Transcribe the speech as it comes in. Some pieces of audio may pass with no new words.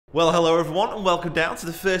Well, hello everyone and welcome down to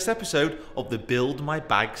the first episode of the Build My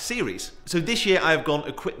Bag series. So this year I have gone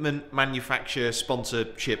equipment manufacturer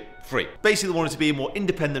sponsorship free. Basically wanted to be a more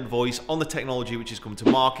independent voice on the technology which has come to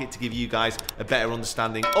market to give you guys a better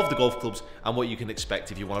understanding of the golf clubs and what you can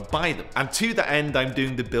expect if you want to buy them. And to that end I'm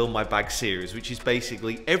doing the Build My Bag series, which is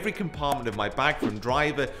basically every compartment of my bag from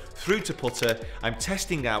driver through to putter. I'm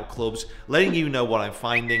testing out clubs, letting you know what I'm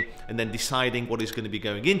finding and then deciding what is going to be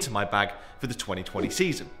going into my bag for the 2020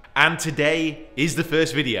 season. And today is the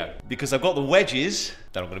first video because I've got the wedges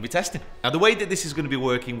that I'm going to be testing. Now the way that this is going to be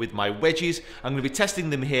working with my wedges, I'm going to be testing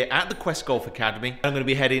them here at the Quest Golf Academy. I'm going to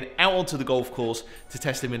be heading out onto the golf course to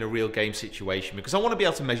test them in a real game situation because I want to be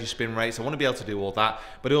able to measure spin rates, I want to be able to do all that,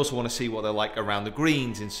 but I also want to see what they're like around the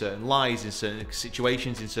greens, in certain lies, in certain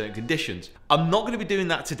situations, in certain conditions. I'm not going to be doing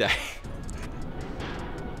that today.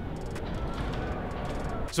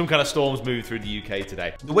 Some kind of storms moved through the UK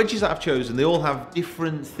today. The wedges that I've chosen, they all have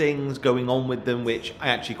different things going on with them, which I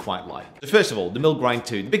actually quite like. So first of all, the Milled Grind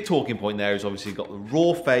 2. The big talking point there is obviously got the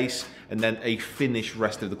raw face and then a finished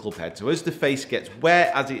rest of the club head. So as the face gets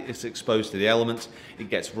wet, as it is exposed to the elements, it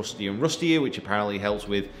gets rustier and rustier, which apparently helps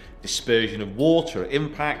with dispersion of water,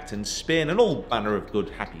 impact and spin and all manner of good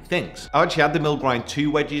happy things. I've actually had the Milled Grind 2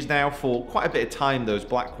 wedges now for quite a bit of time, those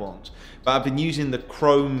black ones. But I've been using the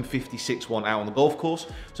Chrome 56 one out on the golf course,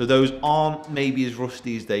 so those aren't maybe as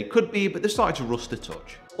rusty as they could be, but they're starting to rust a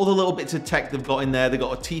touch. All the little bits of tech they've got in there, they've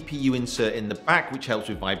got a TPU insert in the back, which helps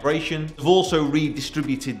with vibration. They've also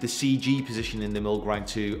redistributed the CG position in the Milled Grind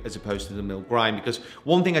 2 as opposed to the Milled Grind, because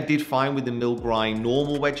one thing I did find with the Milled Grind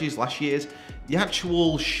normal wedges last year is the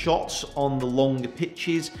actual shots on the longer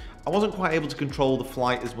pitches, I wasn't quite able to control the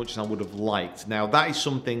flight as much as I would have liked. Now that is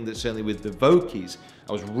something that certainly with the Vokeys,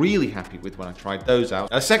 I was really happy with when I tried those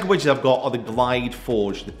out. Now, the second wedges I've got are the Glide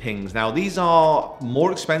Forged, the pings. Now these are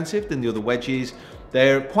more expensive than the other wedges.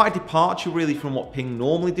 They're quite a departure really from what Ping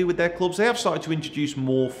normally do with their clubs. They have started to introduce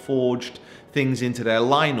more forged things into their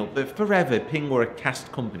lineup, but forever Ping were a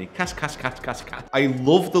cast company. Cast. I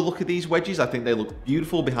love the look of these wedges. I think they look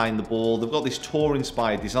beautiful behind the ball. They've got this tour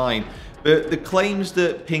inspired design, but the claims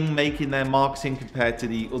that Ping make in their marketing compared to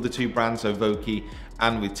the other two brands, so Vokey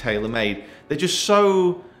and with TaylorMade, they're just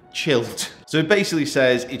so chilled. So it basically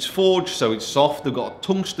says it's forged, so it's soft. They've got a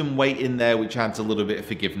tungsten weight in there, which adds a little bit of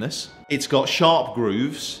forgiveness. It's got sharp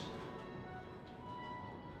grooves.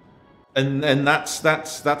 And that's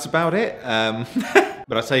about it.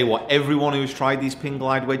 But I tell you what, everyone who's tried these Ping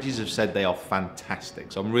Glide wedges have said they are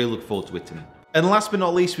fantastic. So I'm really looking forward to hitting them. And last but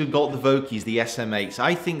not least, we've got the Vokeys, the SM8s.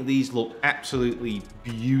 I think these look absolutely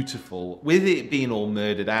beautiful. With it being all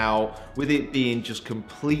murdered out, with it being just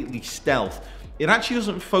completely stealth, it actually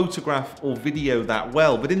doesn't photograph or video that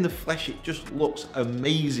well, but in the flesh it just looks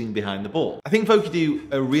amazing behind the ball. I think Vokey do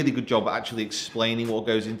a really good job at actually explaining what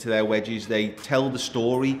goes into their wedges. They tell the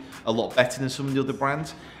story a lot better than some of the other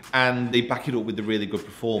brands, and they back it up with the really good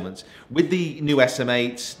performance. With the new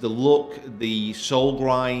SM8s, the look, the sole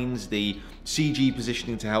grinds, the CG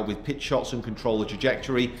positioning to help with pitch shots and control the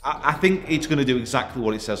trajectory, I think it's going to do exactly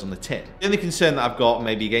what it says on the tin. The only concern that I've got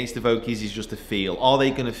maybe against the Vokeys is just the feel. Are they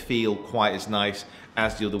going to feel quite as nice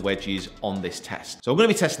as the other wedges on this test? So I'm going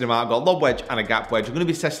to be testing them out. I've got a lob wedge and a gap wedge. I'm going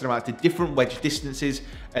to be testing them out to different wedge distances,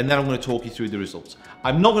 and then I'm going to talk you through the results.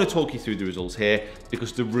 I'm not going to talk you through the results here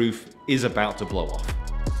because the roof is about to blow off.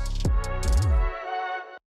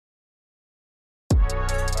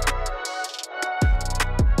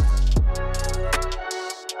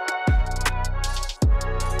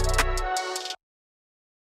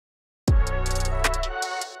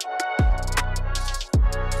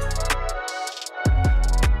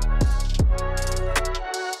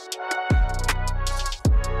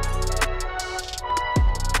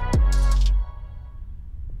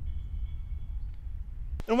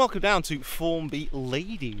 And welcome down to Formby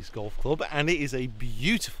Ladies Golf Club, and it is a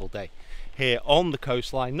beautiful day here on the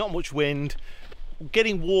coastline. Not much wind,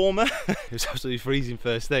 getting warmer. It was absolutely freezing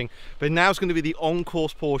first thing, but now it's going to be the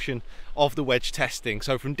on-course portion of the wedge testing.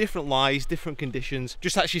 So from different lies, different conditions,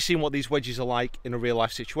 just actually seeing what these wedges are like in a real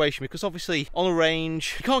life situation, because obviously on a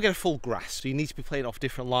range you can't get a full grasp, so you need to be playing off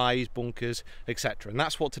different lies, bunkers, etc. And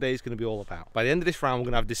that's what today is going to be all about. By the end of this round we're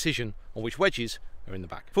going to have a decision on which wedges are in the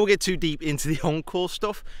back. Before we get too deep into the on-course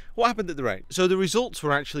stuff, what happened at the range? So the results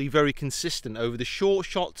were actually very consistent over the short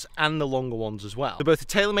shots and the longer ones as well. So both the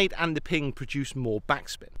TaylorMade and the Ping produced more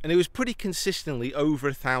backspin, and it was pretty consistently over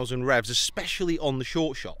 1,000 revs, especially on the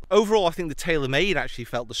short shot. Overall, I think the TaylorMade actually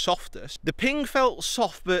felt the softest. The Ping felt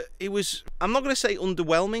soft, but it was, I'm not going to say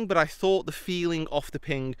underwhelming, but I thought the feeling off the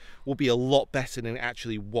Ping would be a lot better than it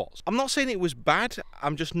actually was. I'm not saying it was bad,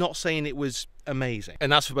 I'm just not saying it was amazing.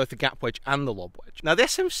 And that's for both the gap wedge and the lob wedge. Now the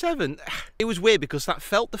SM7, it was weird because that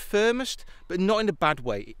felt the firmest, but not in a bad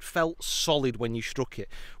way. It felt solid when you struck it.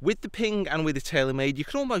 With the Ping and with the TaylorMade, you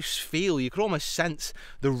could almost feel, you could almost sense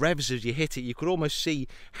the revs as you hit it. You could almost see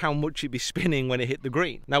how much it'd be spinning when it hit the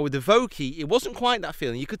green. Now with the Vokey, it wasn't quite that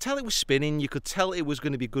feeling. You could tell it was spinning, you could tell it was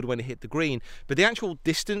going to be good when it hit the green, but the actual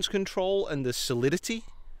distance control and the solidity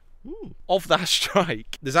of that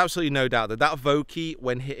strike, there's absolutely no doubt that that Vokey,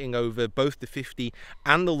 when hitting over both the 50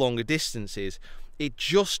 and the longer distances, it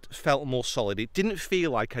just felt more solid. It didn't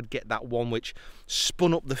feel like I'd get that one which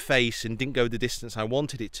spun up the face and didn't go the distance I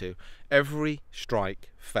wanted it to. Every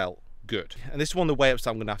strike felt good. And this is one of the weigh-ups that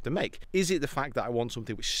I'm going to have to make. Is it the fact that I want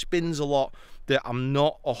something which spins a lot, that I'm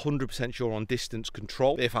not 100% sure on distance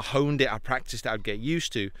control? If I honed it, I practiced it, I'd get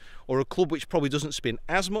used to. Or a club which probably doesn't spin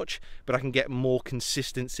as much, but I can get more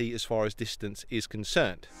consistency as far as distance is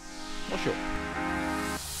concerned? Not sure.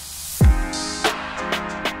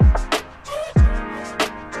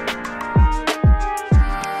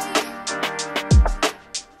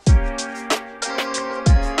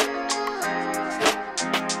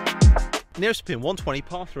 Nearest pin, 120,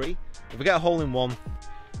 par 3. If we get a hole in one,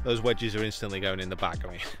 those wedges are instantly going in the bag. I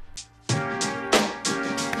mean,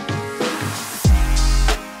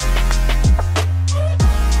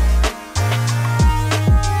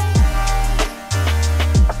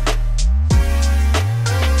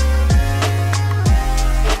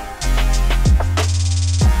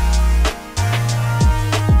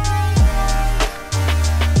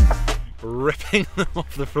 ripping them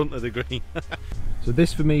off the front of the green. So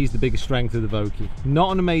this for me is the biggest strength of the Vokey.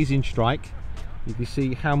 Not an amazing strike. You can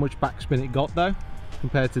see how much backspin it got though,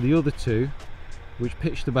 compared to the other two, which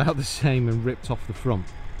pitched about the same and ripped off the front.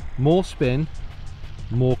 More spin,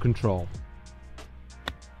 more control.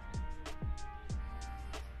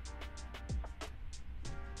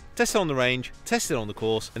 Tested on the range, tested on the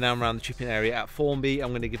course, and now I'm around the chipping area at Formby. I'm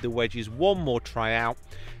going to give the wedges one more try out.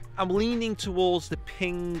 I'm leaning towards the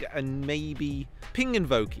Ping and maybe Ping and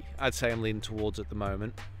Vokey. I'd say I'm leaning towards at the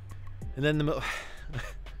moment. And then the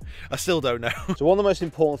I still don't know. So one of the most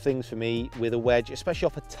important things for me with a wedge, especially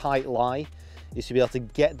off a tight lie, is to be able to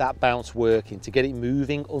get that bounce working, to get it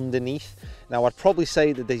moving underneath. Now I'd probably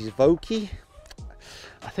say that this is Vokey.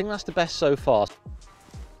 I think that's the best so far.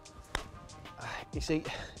 You see,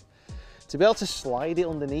 to be able to slide it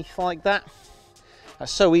underneath like that,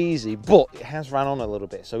 that's so easy, but it has ran on a little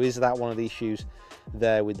bit. So is that one of the issues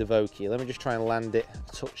there with the Vokey? Let me just try and land it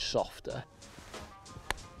a touch softer.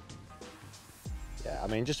 Yeah, I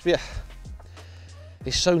mean,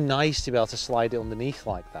 it's so nice to be able to slide it underneath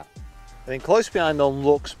like that. I think close behind on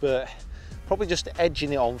looks, but probably just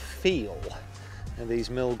edging it on feel in these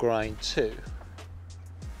Milled Grind 2.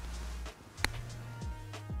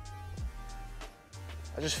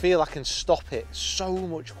 I just feel I can stop it so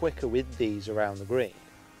much quicker with these around the green.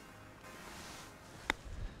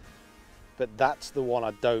 But that's the one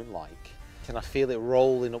I don't like. Can I feel it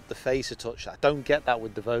rolling up the face a touch? I don't get that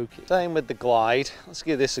with the Vokey. Same with the Glide. Let's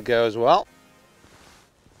give this a go as well.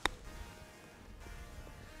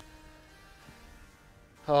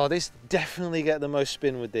 Oh, this definitely get the most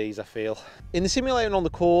spin with these, I feel. In the simulator and on the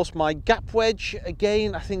course, my gap wedge,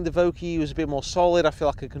 again, I think the Vokey was a bit more solid. I feel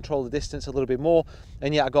I could control the distance a little bit more,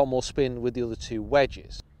 and yet I got more spin with the other two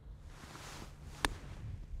wedges.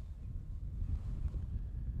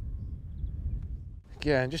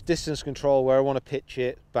 Yeah, and just distance control where I want to pitch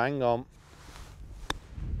it, bang on.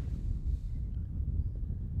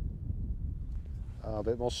 A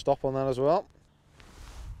bit more stop on that as well.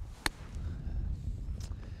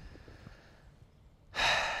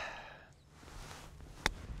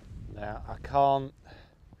 Now, I can't,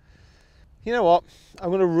 you know what, I'm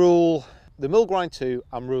going to rule the Milled Grind 2,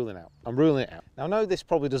 I'm ruling out. I'm ruling it out. Now, I know this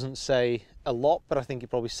probably doesn't say a lot, but I think it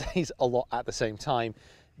probably says a lot at the same time.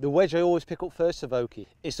 The wedge I always pick up first, the Vokey.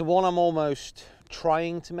 It's the one I'm almost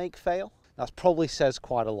trying to make fail. That probably says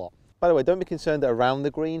quite a lot. By the way, don't be concerned that around the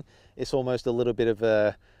green, it's almost a little bit of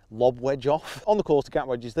a lob wedge off. On the course, the gap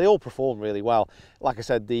wedges, they all perform really well. Like I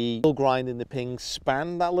said, the Milled Grind and the Ping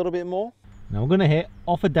span that little bit more. Now I'm going to hit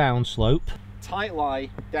off a down slope. Tight lie,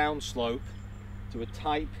 down slope to a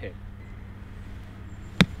tight pin.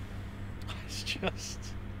 It's just,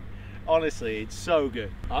 honestly, it's so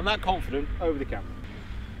good. I'm that confident over the camera.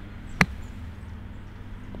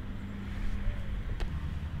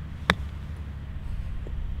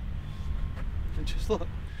 And just look.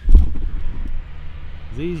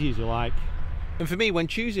 As easy as you like. And for me, when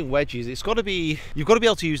choosing wedges, you've got to be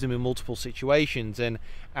able to use them in multiple situations, and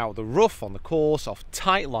out of the rough, on the course, off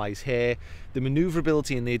tight lies here, the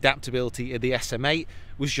manoeuvrability and the adaptability of the SM8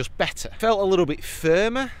 was just better. Felt a little bit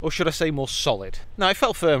firmer, or should I say more solid? No, it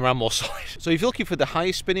felt firmer and more solid. So if you're looking for the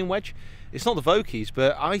highest spinning wedge, it's not the Vokeys,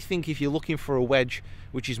 but I think if you're looking for a wedge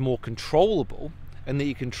which is more controllable and that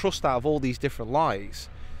you can trust out of all these different lies,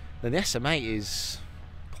 then the SM8 is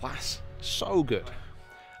class. So good.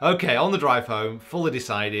 Okay, on the drive home, fully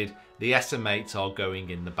decided the SM8s are going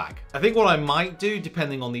in the bag. I think what I might do,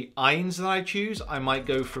 depending on the irons that I choose, I might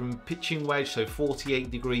go from pitching wedge, so 48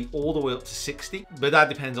 degree, all the way up to 60. But that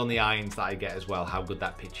depends on the irons that I get as well, how good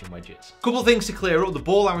that pitching wedge is. Couple of things to clear up. The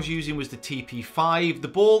ball I was using was the TP5. The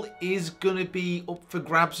ball is gonna be up for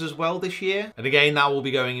grabs as well this year. And again, that will be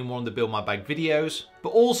going in one of the Build My Bag videos.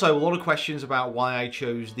 But also a lot of questions about why I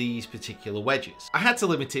chose these particular wedges. I had to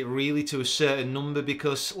limit it really to a certain number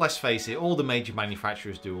because, let's face it, all the major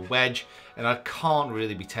manufacturers do a wedge, and I can't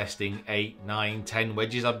really be testing 8, 9, 10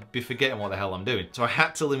 wedges. I'd be forgetting what the hell I'm doing. So I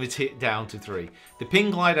had to limit it down to 3. The pin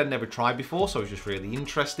glide I'd never tried before, so I was just really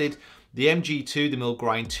interested. The MG2, the Milled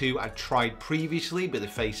Grind 2, I'd tried previously, but the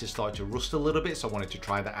faces started to rust a little bit, so I wanted to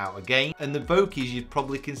try that out again. And the Vokeys you'd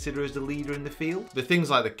probably consider as the leader in the field. But things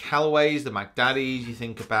like the Callaways, the McDaddies, you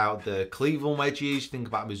think about the Cleveland wedges, you think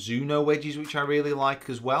about Mizuno wedges, which I really like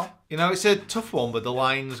as well. You know, it's a tough one, but the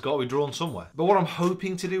line's got to be drawn somewhere. But what I'm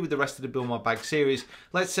hoping to do with the rest of the Build My Bag series,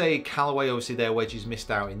 let's say Callaway, obviously their wedges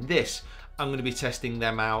missed out in this, I'm going to be testing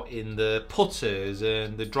them out in the putters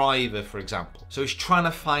and the driver, for example. So it's trying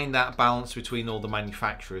to find that balance between all the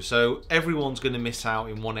manufacturers. So everyone's going to miss out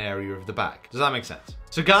in one area of the bag. Does that make sense?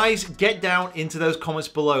 So guys, get down into those comments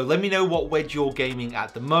below. Let me know what wedge you're gaming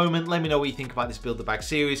at the moment. Let me know what you think about this Build the Bag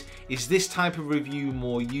series. Is this type of review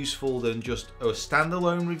more useful than just a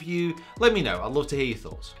standalone review? Let me know. I'd love to hear your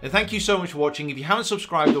thoughts. And thank you so much for watching. If you haven't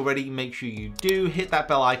subscribed already, make sure you do. Hit that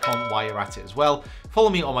bell icon while you're at it as well. Follow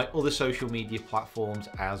me on my other social media platforms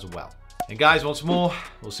as well. And guys, once more,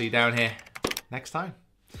 we'll see you down here next time.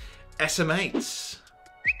 SM8s.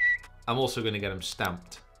 I'm also going to get them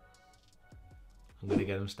stamped. I'm going to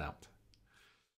get them stamped.